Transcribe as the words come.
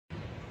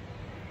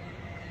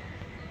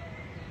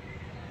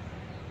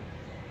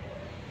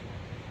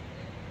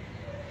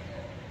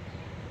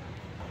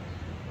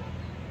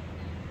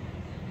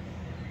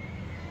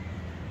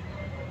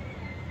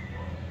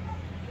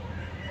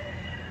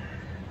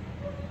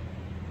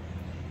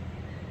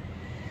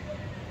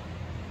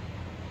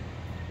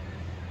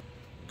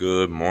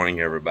Good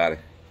morning, everybody.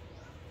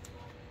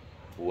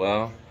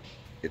 Well,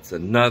 it's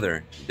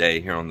another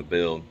day here on the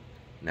build.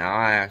 Now,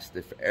 I asked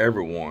if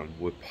everyone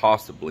would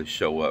possibly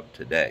show up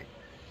today.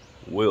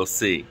 We'll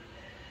see.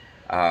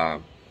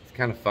 It's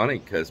kind of funny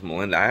because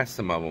Melinda asked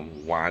some of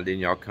them, why didn't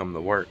y'all come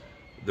to work?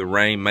 The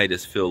rain made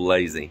us feel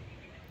lazy.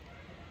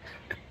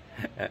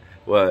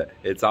 Well,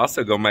 it's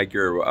also going to make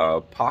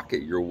your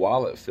pocket, your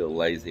wallet feel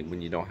lazy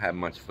when you don't have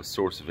much of a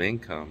source of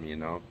income, you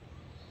know.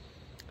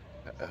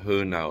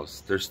 Who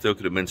knows? There still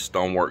could have been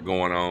stonework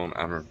going on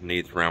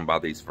underneath around by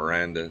these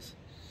verandas.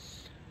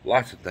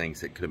 Lots of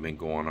things that could have been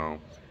going on.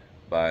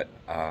 But,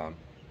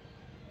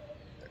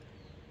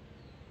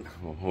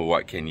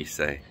 what can you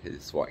say?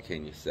 What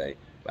can you say?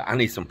 But I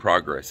need some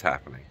progress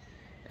happening.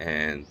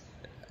 And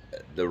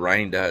the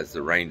rain does.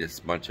 The rain,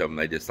 just a bunch of them,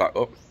 they just thought,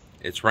 oh,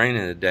 it's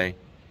raining today.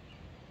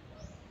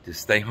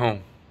 Just stay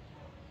home.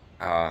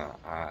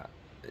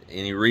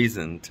 Any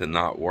reason to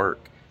not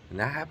work. And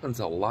that happens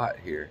a lot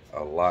here,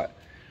 a lot.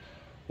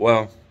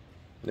 Well,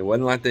 it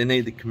wasn't like they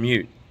need to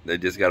commute. They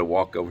just got to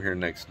walk over here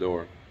next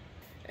door.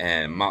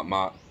 And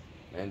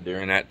and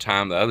during that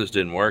time the others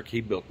didn't work,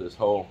 he built this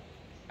whole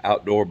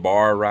outdoor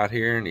bar right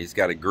here, and he's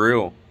got a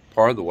grill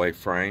part of the way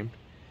framed.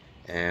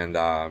 And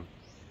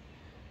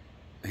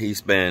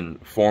he's been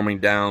forming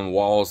down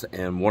walls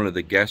in one of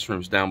the guest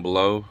rooms down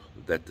below,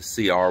 that the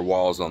CR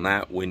walls on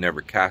that, we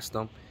never cast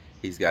them.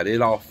 He's got it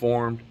all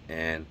formed,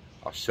 and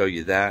I'll show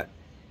you that.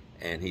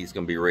 And he's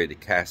going to be ready to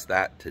cast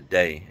that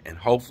today, and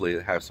hopefully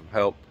have some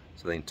help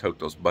so they can tote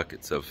those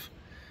buckets of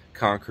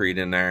concrete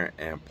in there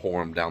and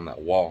pour them down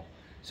that wall.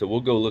 So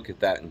we'll go look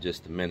at that in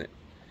just a minute.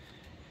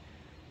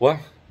 Well,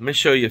 let me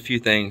show you a few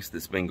things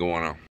that's been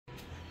going on.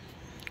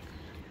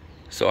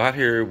 So out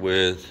here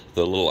with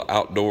the little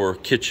outdoor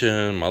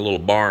kitchen, my little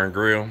bar and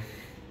grill.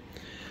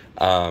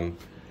 The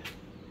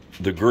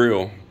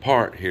grill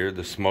part here,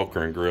 the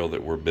smoker and grill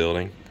that we're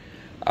building,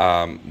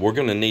 we're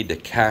going to need to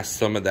cast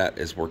some of that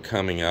as we're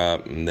coming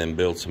up, and then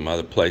build some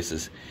other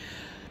places.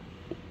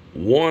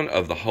 One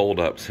of the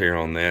holdups here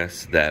on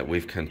this that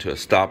we've come to a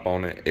stop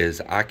on it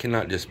is I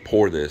cannot just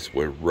pour this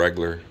with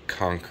regular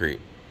concrete,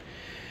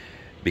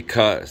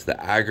 because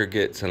the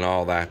aggregates and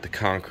all that, the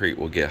concrete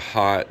will get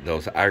hot.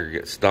 Those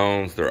aggregate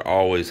stones, they're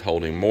always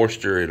holding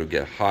moisture. It'll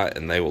get hot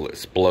and they will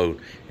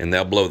explode, and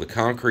they'll blow the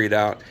concrete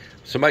out.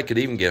 Somebody could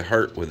even get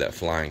hurt with that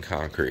flying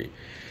concrete.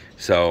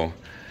 So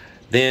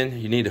then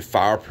you need to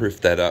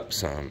fireproof that up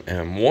some.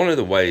 And one of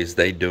the ways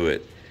they do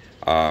it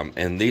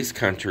in these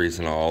countries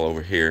and all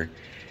over here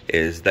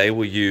is they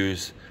will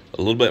use a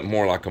little bit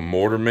more like a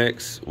mortar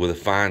mix with a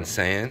fine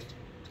sand,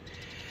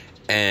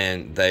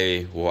 and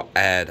they will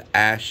add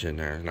ash in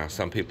there. Now,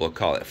 some people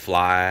call it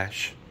fly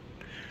ash,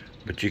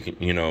 but you can,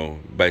 you know,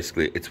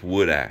 basically it's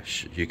wood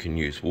ash. You can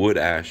use wood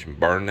ash and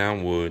burn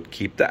down wood,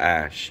 keep the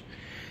ash,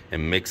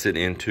 and mix it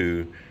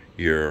into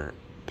your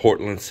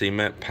Portland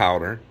cement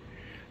powder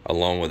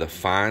along with a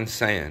fine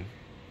sand.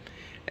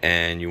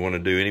 And you want to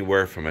do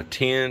anywhere from a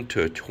 10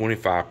 to a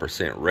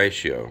 25%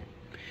 ratio.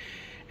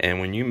 And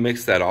when you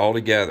mix that all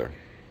together,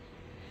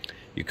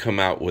 you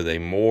come out with a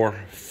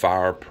more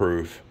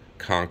fireproof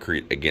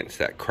concrete against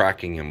that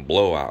cracking and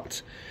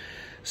blowouts.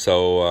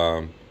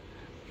 So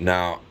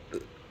now,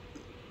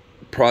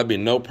 probably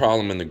no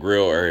problem in the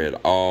grill area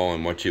at all.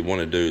 And what you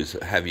want to do is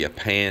have you a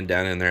pan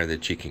down in there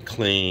that you can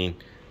clean.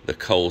 The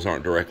coals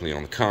aren't directly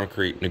on the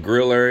concrete. In the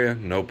grill area,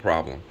 no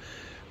problem.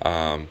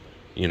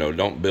 You know,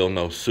 don't build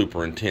no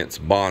super intense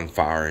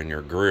bonfire in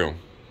your grill.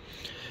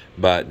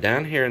 But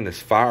down here in this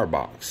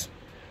firebox,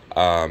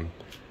 I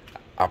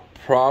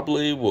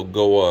probably will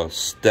go a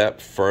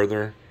step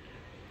further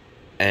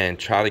and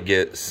try to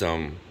get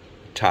some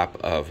type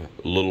of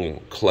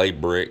little clay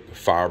brick,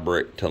 fire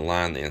brick, to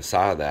line the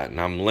inside of that.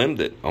 And I'm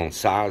limited on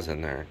size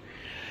in there.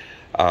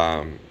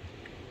 I'm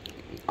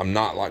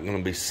not like going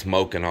to be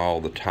smoking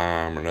all the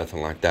time or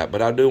nothing like that,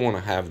 but I do want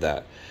to have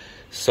that.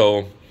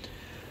 So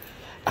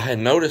I had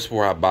noticed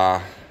where I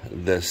buy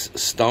this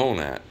stone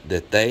at,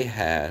 that they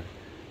had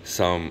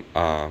some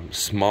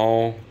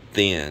small,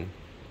 thin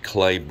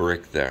clay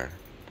brick there.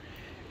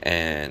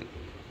 And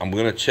I'm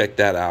going to check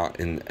that out,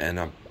 and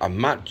I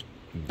might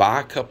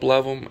buy a couple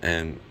of them,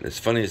 and as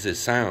funny as it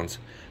sounds,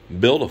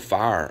 build a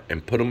fire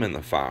and put them in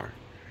the fire.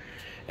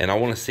 And I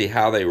want to see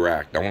how they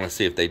react. I want to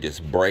see if they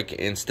just break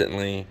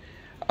instantly.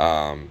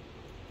 I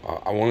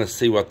want to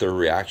see what their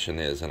reaction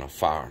is in a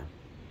fire.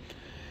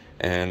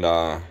 And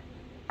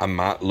I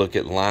might look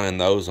at lining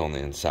those on the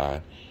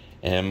inside.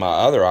 And my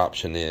other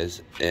option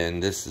is,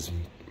 and this is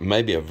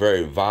maybe a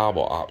very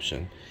viable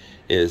option,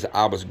 is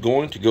I was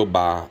going to go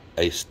buy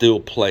a steel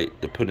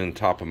plate to put in the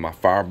top of my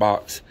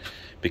firebox,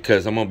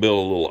 because I'm going to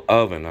build a little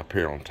oven up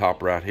here on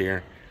top right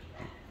here.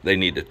 They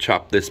need to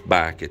chop this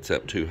back. It's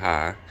up too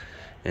high.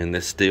 And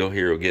this steel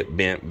here will get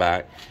bent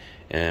back.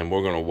 And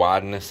we're going to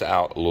widen this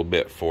out a little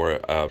bit for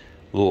a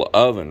little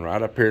oven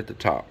right up here at the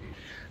top.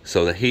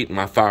 So the heat in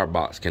my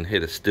firebox can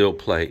hit a steel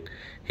plate,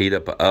 heat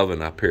up an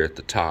oven up here at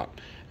the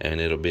top.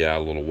 And it'll be out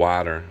a little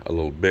wider, a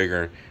little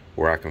bigger,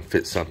 where I can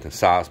fit something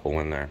sizable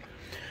in there.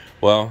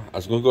 Well, I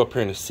was going to go up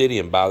here in the city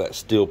and buy that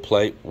steel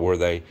plate where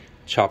they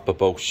chop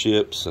up old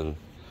ships and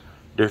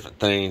different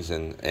things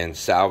and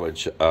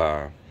salvage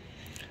a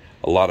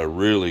lot of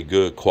really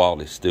good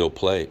quality steel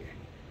plate.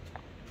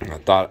 And I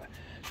thought,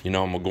 you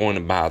know, I'm going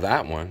to buy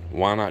that one.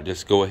 Why not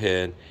just go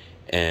ahead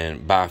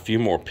and buy a few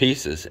more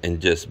pieces and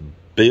just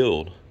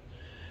build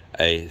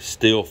a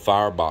steel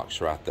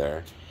firebox right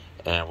there,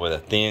 and with a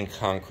thin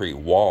concrete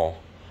wall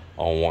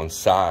on one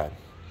side.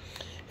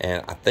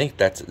 And I think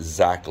that's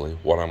exactly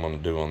what I'm going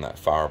to do on that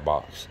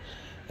firebox.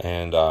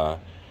 And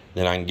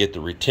then I can get the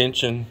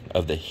retention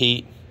of the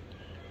heat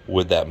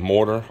with that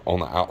mortar on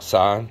the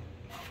outside,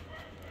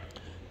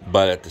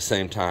 but at the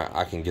same time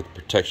I can get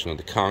the protection of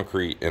the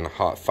concrete and the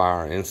hot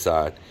fire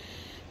inside,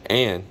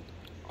 and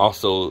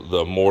also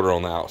the mortar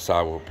on the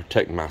outside will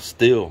protect my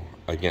steel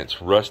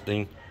against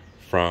rusting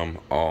from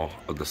all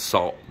of the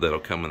salt that'll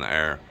come in the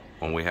air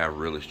when we have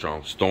really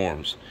strong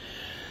storms.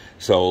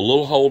 So a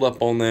little hold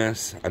up on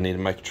this. I need to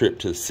make a trip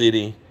to the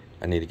city.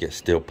 I need to get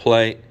steel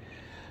plate,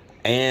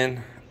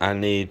 and I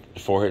need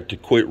for it to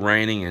quit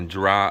raining and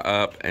dry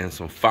up, and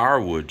some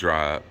firewood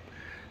dry up,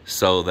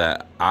 so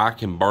that I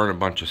can burn a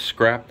bunch of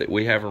scrap that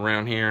we have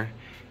around here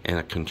in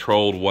a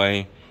controlled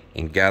way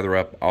and gather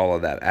up all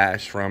of that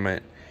ash from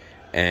it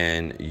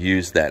and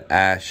use that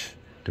ash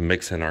to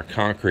mix in our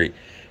concrete.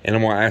 And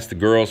I'm going to ask the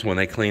girls, when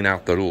they clean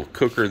out the little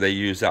cooker they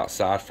use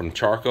outside from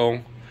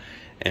charcoal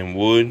and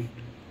wood,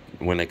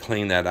 when they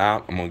clean that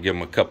out, I'm going to give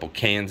them a couple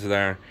cans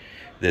there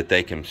that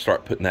they can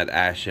start putting that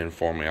ash in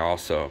for me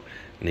also.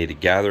 I need to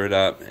gather it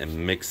up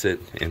and mix it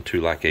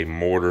into like a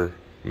mortar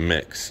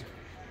mix.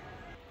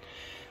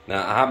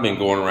 Now, I've been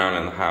going around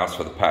in the house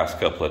for the past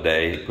couple of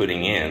days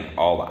putting in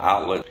all the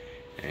outlets,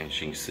 and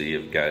as you can see,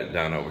 I've got it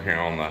done over here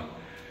on the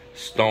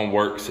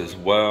stoneworks as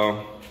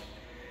well,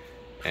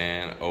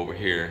 and over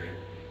here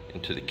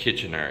into the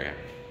kitchen area.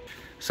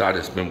 So I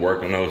just been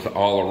working those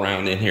all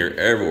around in here,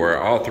 everywhere,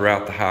 all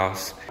throughout the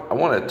house. I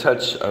want to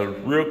touch a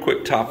real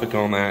quick topic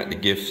on that to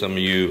give some of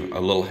you a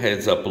little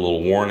heads up, a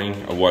little warning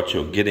of what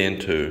you'll get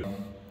into.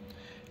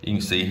 You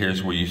can see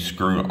here's where you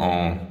screw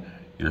on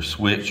your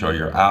switch or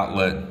your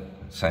outlet.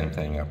 Same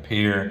thing up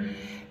here.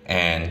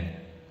 And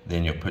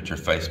then you'll put your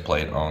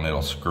faceplate on.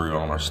 It'll screw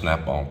on or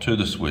snap on to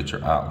the switch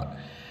or outlet.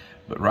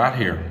 But right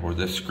here, where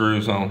this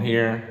screws on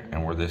here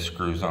and where this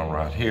screws on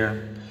right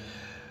here,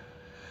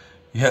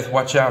 you have to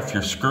watch out if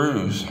your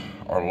screws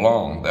are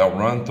long. They'll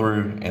run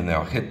through and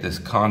they'll hit this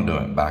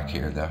conduit back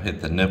here. They'll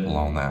hit the nipple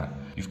on that.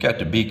 You've got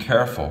to be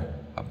careful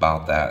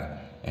about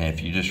that. And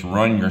if you just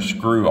run your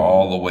screw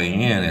all the way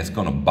in, it's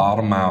going to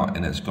bottom out,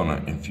 and it's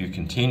going to, if you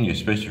continue,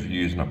 especially if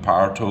you're using a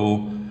power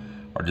tool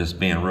or just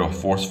being real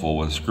forceful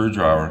with a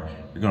screwdriver,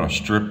 you're going to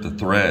strip the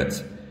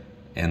threads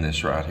in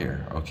this right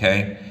here,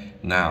 okay?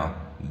 Now,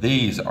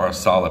 these are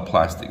solid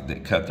plastic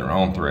that cut their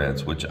own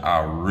threads, which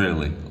I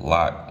really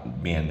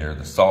like being near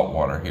the salt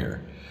water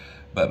here.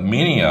 But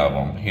many of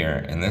them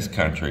here in this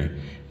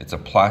country, it's a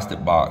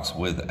plastic box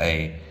with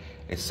a,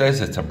 it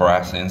says it's a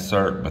brass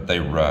insert, but they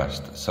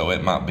rust. So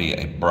it might be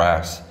a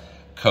brass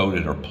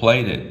coated or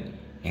plated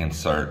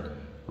insert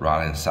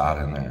right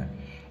inside in there.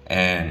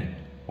 And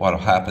what'll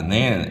happen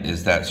then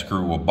is that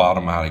screw will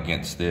bottom out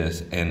against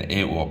this, and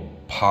it will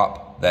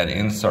pop that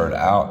insert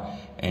out,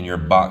 and your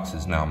box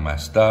is now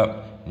messed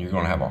up. And you're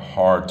going to have a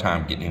hard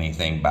time getting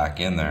anything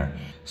back in there.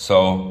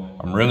 So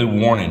I'm really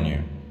warning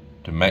you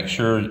to make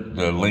sure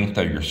the length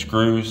of your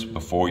screws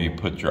before you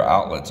put your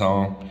outlets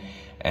on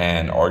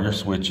and or your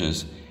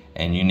switches,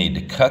 and you need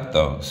to cut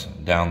those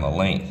down the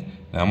length.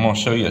 Now I'm going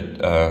to show you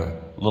a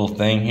little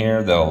thing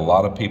here that a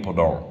lot of people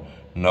don't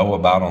know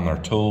about on their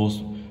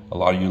tools. A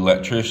lot of you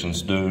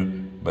electricians do,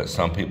 but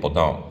some people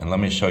don't. And let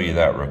me show you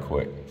that real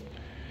quick.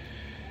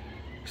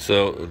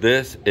 So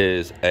this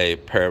is a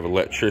pair of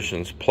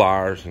electricians'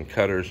 pliers and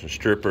cutters and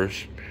strippers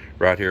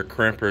right here,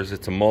 crimpers.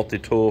 It's a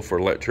multi-tool for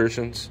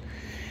electricians.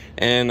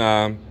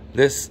 And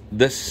this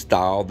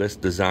style, this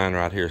design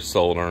right here is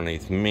sold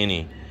underneath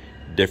many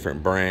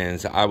different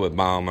brands. I would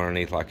buy them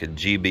underneath like a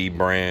GB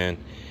brand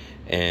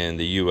in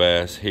the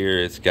US. Here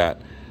it's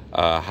got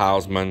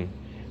Hausmann.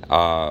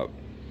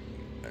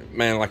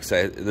 Man, like I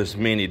say, there's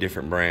many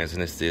different brands,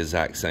 and it's the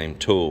exact same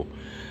tool.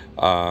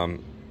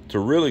 It's a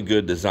really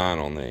good design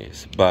on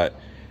these, but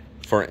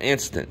for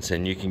instance,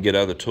 and you can get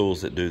other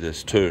tools that do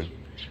this too,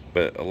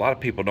 but a lot of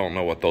people don't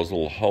know what those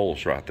little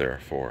holes right there are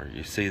for.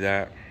 You see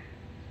that?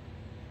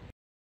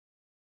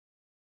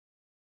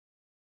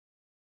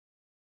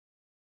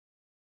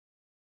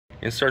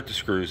 Insert the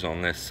screws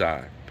on this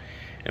side,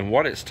 and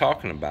what it's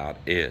talking about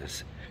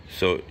is,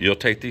 so you'll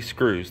take these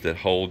screws that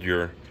hold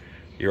your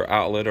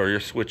outlet or your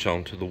switch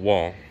onto the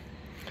wall,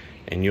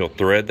 and you'll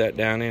thread that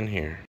down in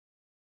here.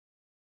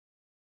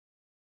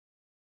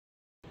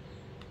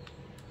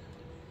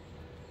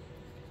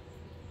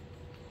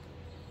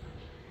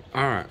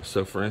 Alright,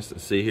 so for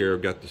instance, see here,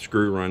 I've got the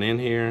screw run in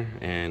here,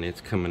 and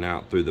it's coming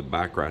out through the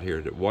back right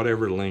here to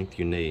whatever length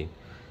you need.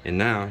 And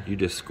now you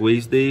just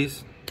squeeze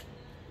these,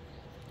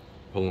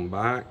 pull them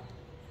back,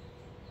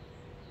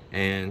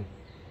 and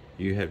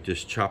you have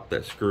just chopped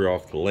that screw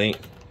off the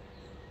length.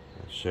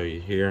 show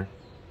you here.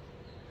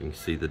 You can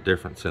see the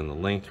difference in the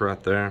length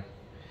right there.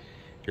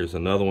 Here's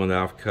another one that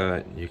I've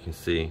cut. You can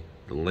see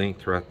the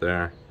length right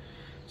there.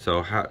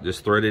 So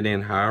just thread it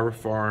in however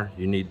far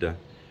you need to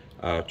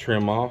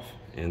trim off,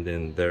 and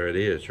then there it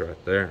is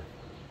right there.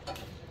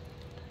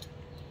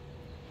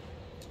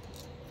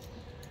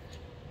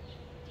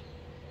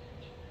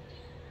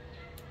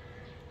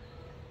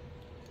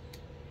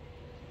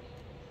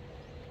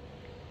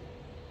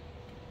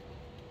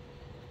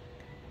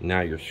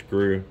 Now your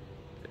screw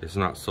is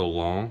not so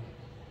long.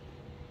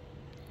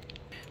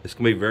 It's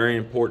gonna be very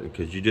important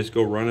because you just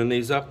go running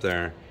these up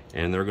there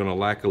and they're gonna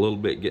lack a little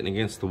bit getting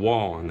against the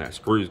wall, and that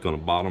screw is gonna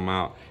bottom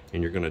out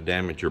and you're gonna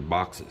damage your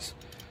boxes.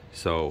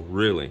 So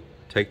really,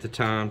 take the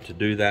time to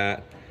do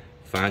that.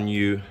 Find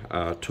you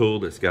a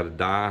tool that's got a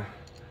die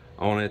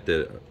on it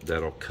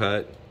that'll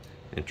cut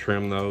and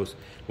trim those.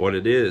 What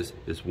it is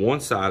one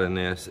side in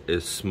this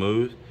is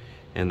smooth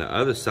and the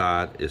other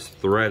side is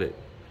threaded.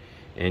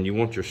 And you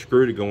want your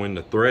screw to go in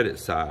the threaded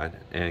side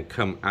and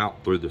come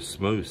out through the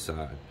smooth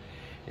side.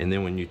 And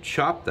then when you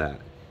chop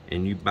that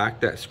and you back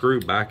that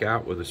screw back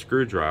out with a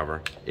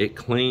screwdriver, it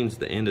cleans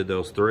the end of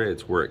those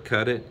threads where it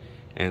cut it,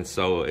 and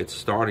so its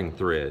starting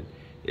thread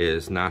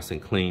is nice and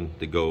clean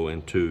to go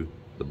into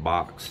the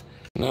box.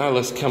 Now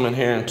let's come in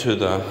here into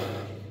the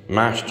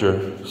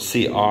master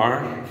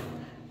CR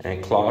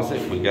and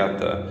closet. We got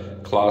the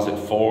closet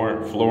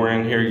floor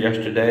in here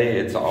yesterday.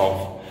 It's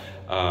all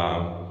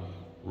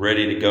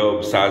ready to go.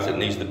 Besides, it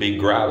needs to be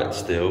gravit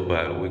still,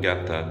 but we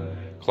got the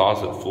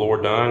closet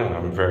floor done, and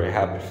I'm very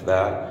happy for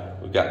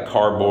that. We've got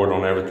cardboard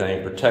on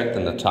everything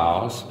protecting the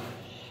tiles,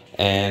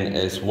 and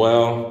as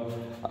well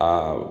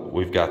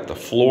we've got the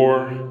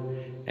floor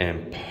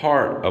and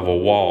part of a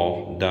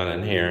wall done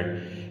in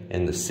here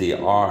in the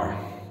CR.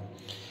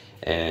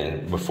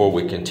 And before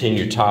we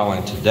continue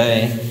tiling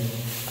today,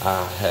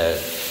 I had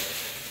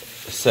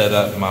set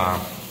up my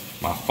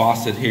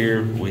faucet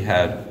here. We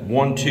had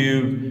one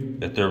tube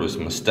that there was a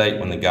mistake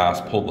when the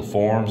guys pulled the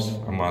forms.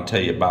 I'm going to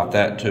tell you about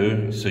that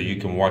too, so you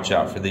can watch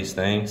out for these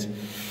things.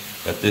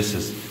 But this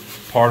is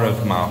part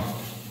of my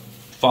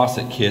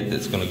faucet kit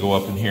that's going to go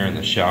up in here in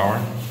the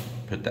shower.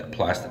 Put that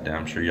plastic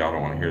down. I'm sure y'all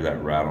don't want to hear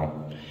that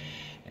rattle.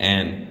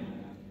 And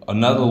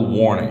another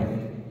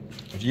warning,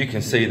 if you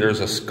can see,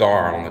 there's a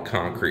scar on the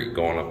concrete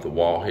going up the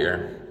wall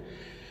here.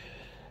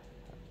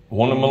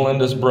 One of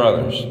Melinda's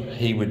brothers,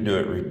 he would do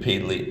it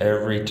repeatedly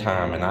every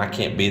time, and I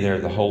can't be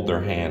there to hold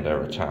their hand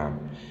every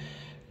time,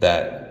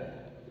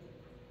 that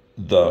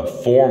the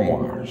form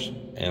wires,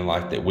 and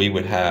like that we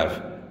would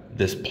have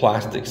this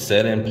plastic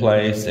set in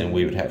place, and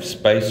we would have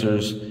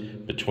spacers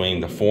between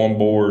the form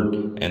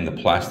board and the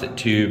plastic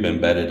tube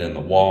embedded in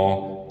the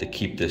wall to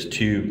keep this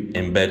tube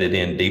embedded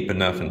in deep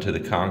enough into the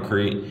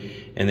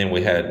concrete. And then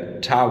we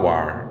had tie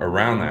wire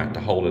around that to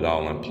hold it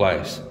all in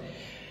place.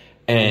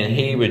 And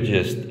he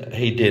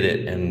did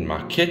it in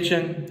my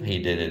kitchen, he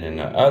did it in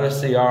the other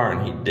CR,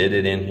 and he did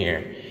it in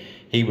here.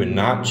 He would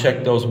not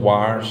check those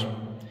wires,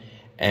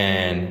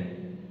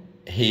 and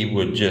he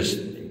would just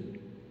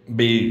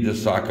be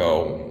just like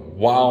a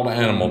wild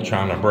animal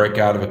trying to break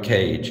out of a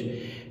cage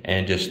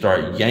and just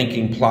start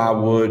yanking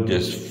plywood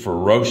just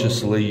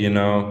ferociously, you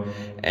know.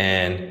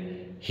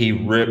 And he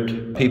ripped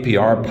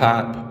PPR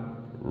pipe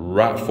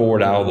right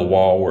forward out of the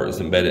wall where it was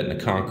embedded in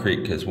the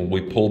concrete, because when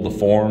we pulled the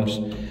forms,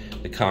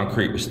 the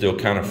concrete was still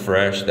kind of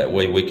fresh. That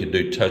way we could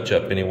do touch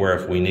up anywhere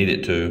if we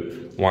needed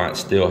to, while it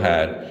still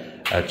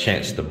had a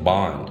chance to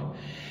bond.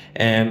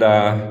 And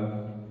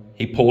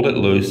he pulled it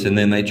loose, and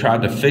then they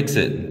tried to fix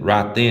it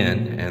right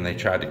then, and they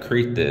tried to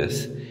crete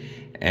this,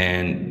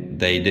 and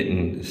they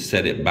didn't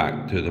set it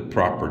back to the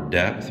proper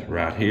depth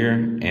right here,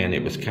 and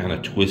it was kind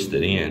of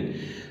twisted in.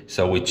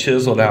 So we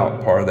chiseled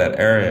out part of that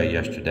area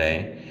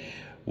yesterday.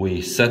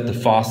 We set the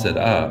faucet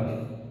up,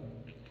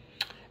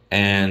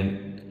 and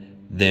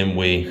then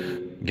we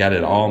got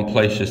it all in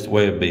place just the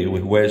way it'd be.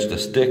 We wedged a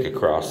stick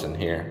across in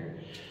here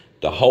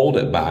to hold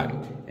it back,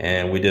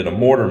 and we did a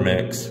mortar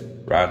mix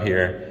right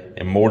here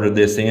and mortared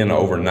this in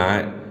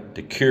overnight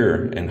to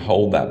cure and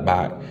hold that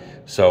back.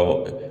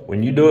 So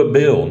when you do a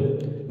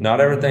build,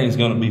 not everything's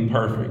going to be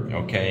perfect,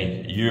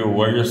 okay? You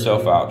wear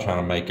yourself out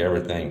trying to make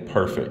everything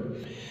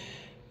perfect.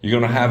 You're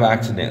going to have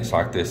accidents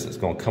like this that's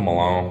going to come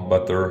along,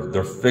 but they're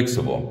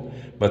fixable,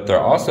 but they're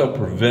also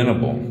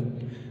preventable.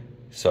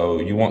 So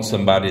you want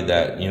somebody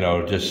that, you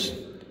know, just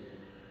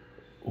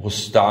will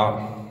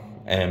stop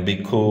and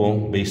be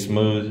cool, be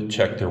smooth,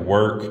 check their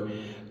work.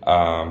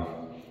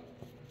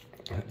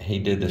 He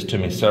did this to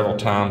me several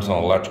times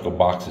on electrical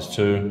boxes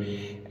too.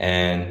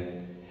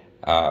 And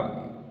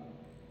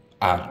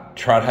I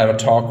tried to have a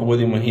talk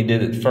with him when he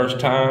did it the first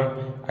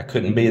time. I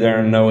couldn't be there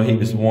and know he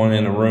was the one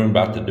in the room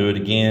about to do it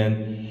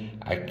again.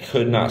 I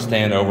could not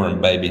stand over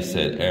and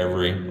babysit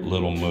every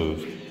little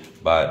move.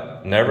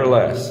 But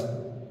nevertheless,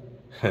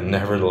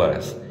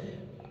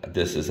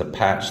 this is a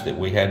patch that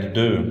we had to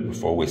do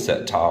before we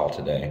set tile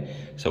today.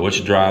 So it's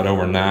dried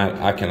overnight.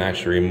 I can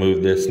actually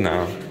remove this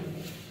now.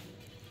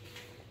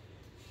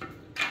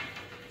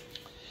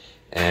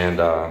 And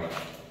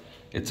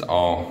it's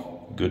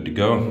all good to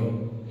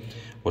go.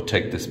 We'll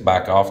take this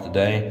back off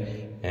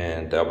today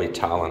and they'll be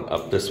tiling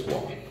up this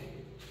wall.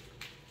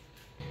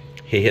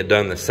 He had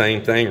done the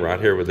same thing right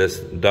here with this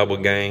double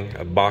gang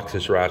of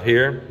boxes right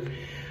here.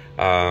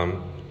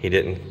 He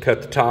didn't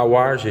cut the tile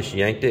wires, just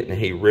yanked it, and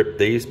he ripped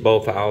these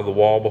both out of the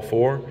wall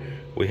before.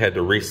 We had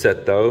to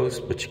reset those,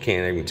 but you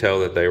can't even tell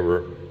that they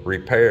were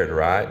repaired,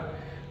 right?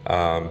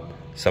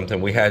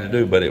 Something we had to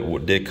do, but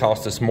it did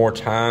cost us more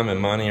time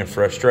and money and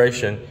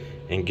frustration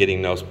in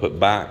getting those put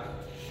back.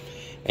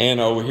 And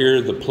over here,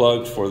 the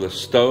plug for the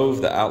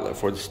stove, the outlet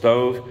for the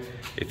stove.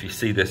 If you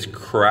see this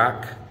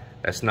crack,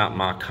 that's not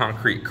my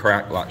concrete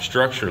crack like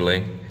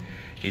structurally.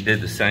 He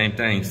did the same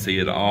thing. See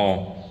it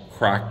all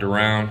cracked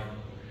around,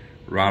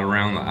 right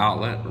around the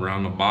outlet,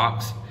 around the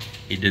box.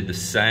 He did the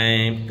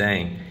same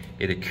thing.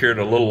 It had cured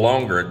a little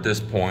longer at this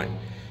point.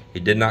 He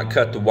did not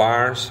cut the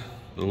wires,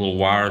 the little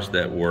wires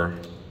that were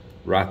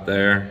right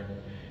there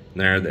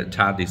that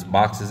tied these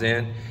boxes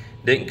in.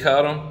 Didn't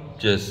cut them,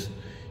 just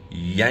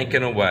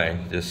yanking away,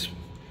 just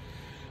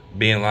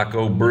being like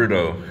old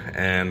Bruto.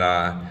 And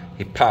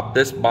he popped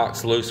this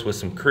box loose with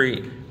some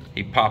crete.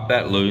 He popped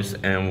that loose,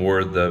 and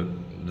where the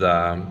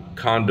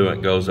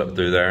conduit goes up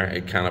through there,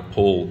 it kind of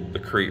pulled the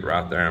crete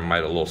right there and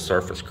made a little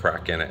surface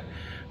crack in it.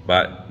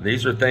 But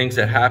these are things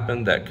that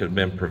happened that could have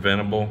been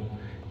preventable,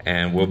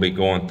 and we'll be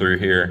going through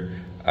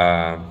here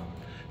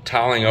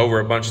tiling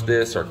over a bunch of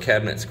this. Our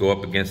cabinets go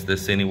up against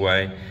this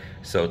anyway.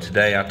 So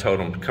today I told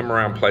them to come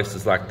around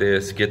places like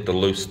this, get the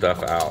loose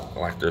stuff out.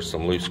 Like there's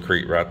some loose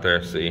crete right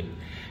there, see?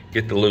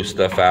 Get the loose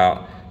stuff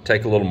out,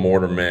 take a little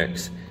mortar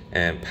mix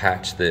and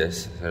patch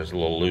this. There's a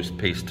little loose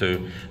piece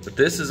too. But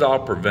this is all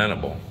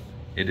preventable.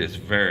 It is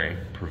very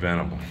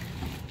preventable.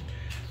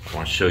 I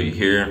want to show you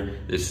here.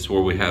 This is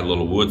where we had a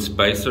little wood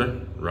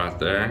spacer right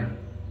there.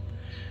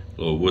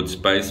 A little wood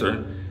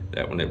spacer.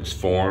 That when it was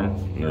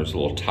formed, there's a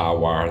little tie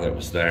wire that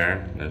was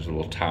there. There's a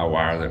little tie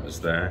wire that was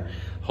there.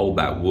 Hold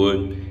that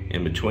wood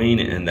in between,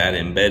 and that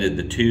embedded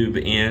the tube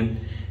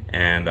in,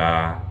 and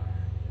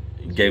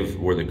gave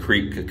where the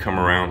crete could come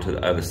around to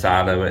the other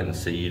side of it, and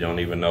see, you don't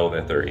even know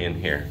that they're in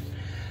here.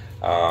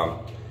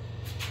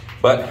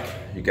 But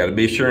you got to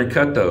be sure and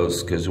cut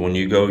those, because when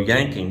you go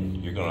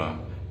yanking, you're gonna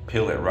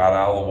peel it right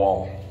out of the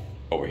wall.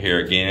 Over here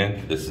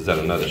again, this is at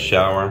another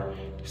shower.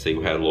 See,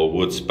 we had a little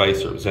wood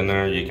spacer that was in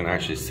there. You can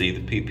actually see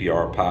the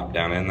PPR pipe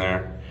down in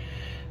there.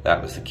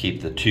 That was to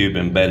keep the tube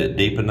embedded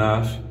deep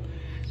enough.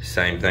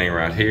 Same thing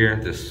right here.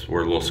 This is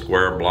where the little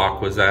square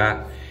block was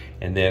at.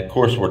 And then of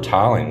course we're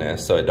tiling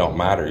this, so it don't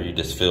matter. You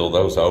just fill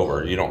those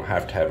over. You don't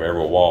have to have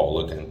every wall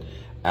looking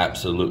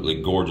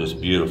absolutely gorgeous,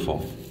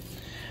 beautiful.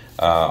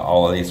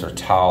 All of these are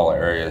tile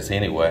areas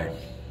anyway.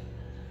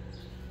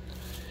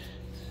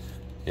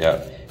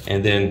 Yeah,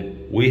 and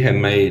then we have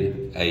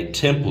made a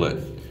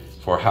template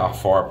for how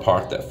far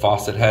apart that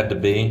faucet had to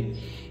be.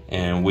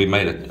 And we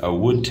made a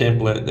wood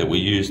template that we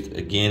used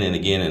again and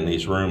again in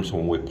these rooms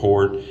when we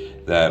poured,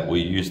 that we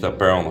used up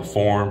there on the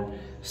form.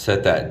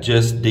 Set that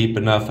just deep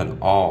enough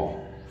and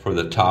all for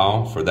the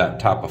tile, for that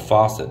type of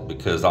faucet,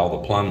 because all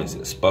the plumbing is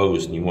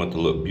exposed and you want it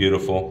to look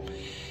beautiful.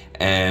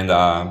 And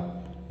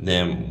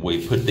then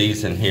we put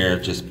these in here,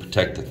 just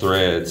protect the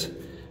threads,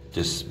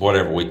 just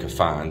whatever we could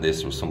find.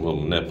 This was some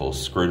little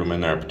nipples, screwed them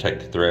in there,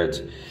 protect the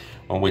threads.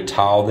 When we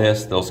tile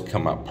this, those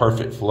come out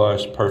perfect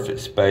flush, perfect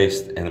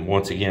spaced, and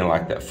once again,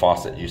 like that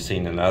faucet you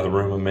seen in the other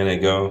room a minute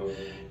ago,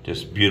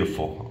 just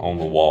beautiful on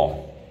the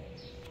wall.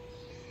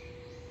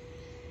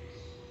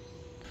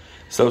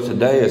 So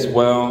today as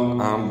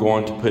well, I'm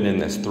going to put in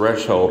this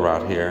threshold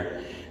right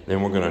here.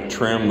 Then we're going to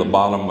trim the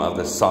bottom of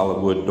this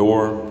solid wood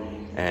door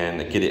and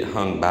get it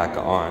hung back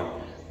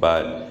on.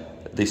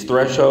 But these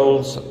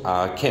thresholds,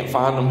 I can't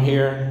find them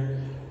here.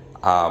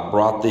 I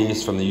brought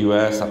these from the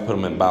US. I put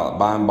them in ballot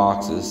buying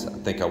boxes. I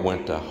think I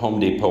went to Home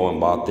Depot and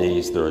bought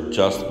these. They're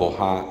adjustable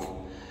height.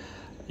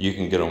 You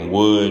can get them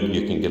wood,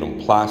 you can get them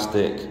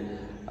plastic.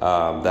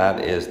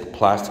 That is the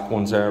plastic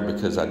ones there,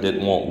 because I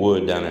didn't want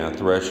wood down in a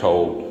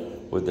threshold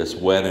with this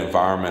wet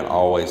environment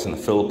always in the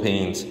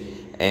Philippines,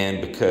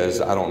 and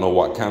because I don't know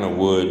what kind of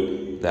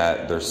wood,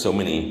 that there's so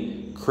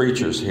many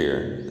creatures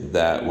here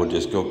that would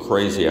just go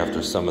crazy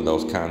after some of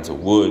those kinds of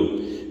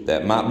wood.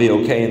 That might be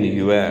okay in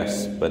the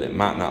US, but it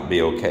might not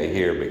be okay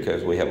here,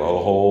 because we have a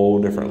whole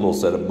different little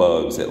set of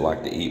bugs that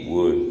like to eat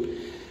wood.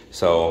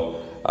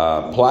 So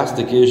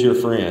plastic is your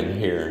friend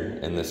here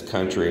in this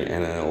country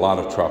and in a lot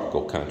of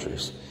tropical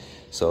countries.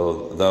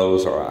 So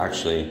those are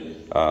actually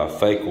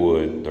fake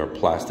wood. They're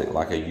plastic,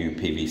 like a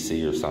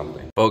UPVC or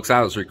something. Folks, I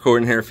was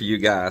recording here for you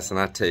guys, and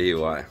I tell you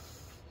what,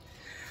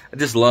 I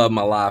just love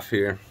my life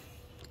here.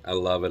 I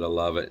love it, I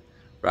love it.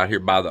 Right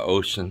here by the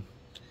ocean.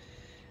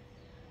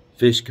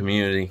 Fish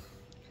community.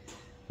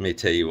 Let me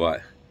tell you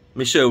what. Let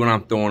me show you what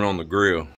I'm throwing on the grill.